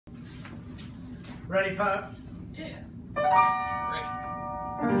Ready, pups? Yeah. Ready.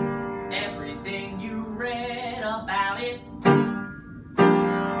 Everything you read about it.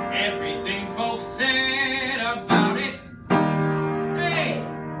 Everything folks said about it. Hey,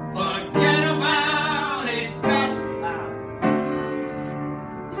 forget about it. But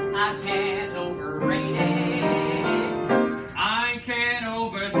I can't overrate it. I can't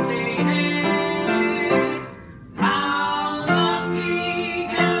overstate it. How lucky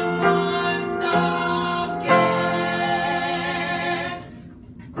can one dog get?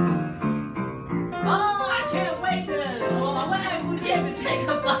 Oh, I can't wait to take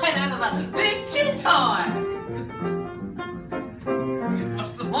a bite out of the big chew toy.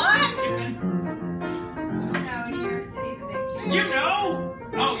 What's the what? No, New York City, the big chew. You know?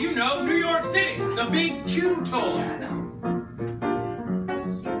 Oh, you know, New York City, the big chew toy. Yeah, I know.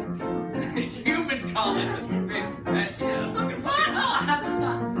 Humans call it the big. That's fucking what?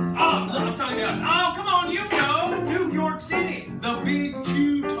 I'm telling you. Oh, come on, you know, New York City, the big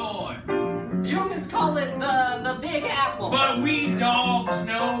chew toy. Humans call it the big apple. But we dogs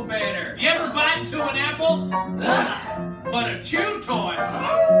know better. You ever bite into an apple? But a chew toy.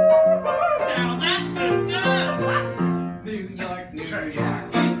 Now that's the stuff. New York, New York.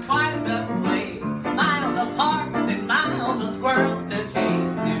 It's quite the place. Miles of parks and miles of squirrels to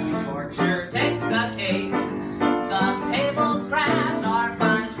chase. New York sure takes the cake. The table scraps are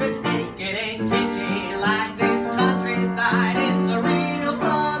fine strip steak. It ain't kitschy like this countryside. It's the real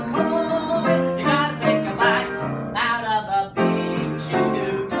blood coin. You gotta take a bite out of the big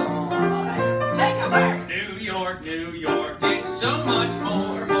chew toy. Take a verse. New York, New York. It's so much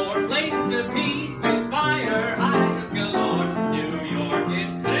more. More places to be with fire hydrants galore. New York,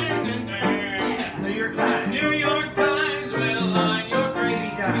 it's New York Times. New York Times will line your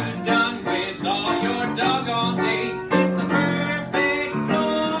grave to be done with all your doggone days. It's the perfect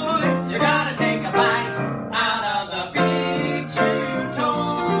ploy. You gotta take a bite out of the big chew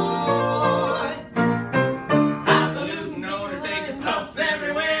toy. Highfalutin owners taking pups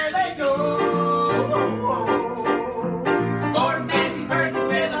everywhere they go. Sporting fancy purses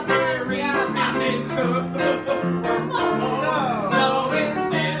with a very high toe. So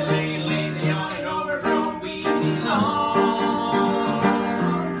instead of laying lazy on an overgrown weedy lawn,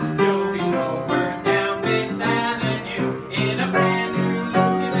 you'll be chauffeured down Fifth Avenue in a brand new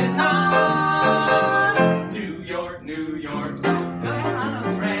Louis Vuitton. New York, New York, don't go on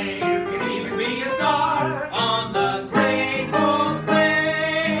astray. You can even be a star on the Great Wolf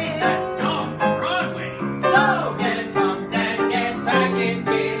Way. That's Dog from Broadway. So get pumped and get packing,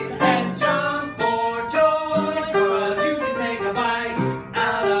 kid, and jump for joy, 'cause you can take a bite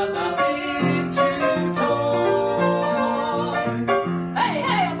out of the big chew toy. Hey,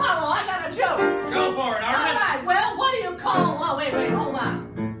 Apollo, I got a joke. Go for it, Artemis. All right, well, what do you call... Oh, wait, hold on.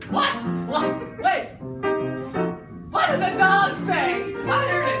 What? Wait. What did the dog say? I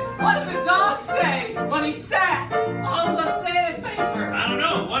heard it. What did the dog say when he sat on the sandpaper? I don't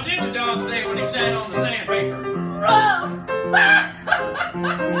know. What did the dog say when he sat on the sandpaper? Rough!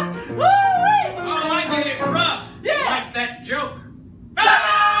 Woo-wee! Oh, I get it. Rough. Yeah. Like that joke.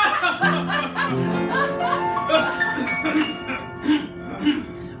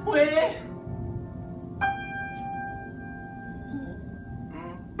 Where?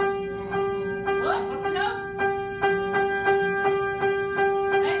 What? What's the note?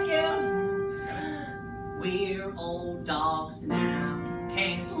 Thank you. We're old dogs now,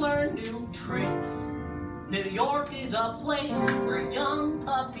 can't learn new tricks. New York is a place where young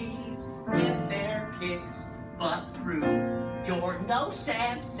puppies get their kicks. But Rue, you're no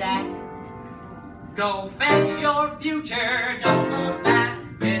sad sack. Go fetch your future, don't look back.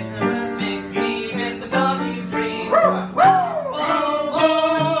 It's a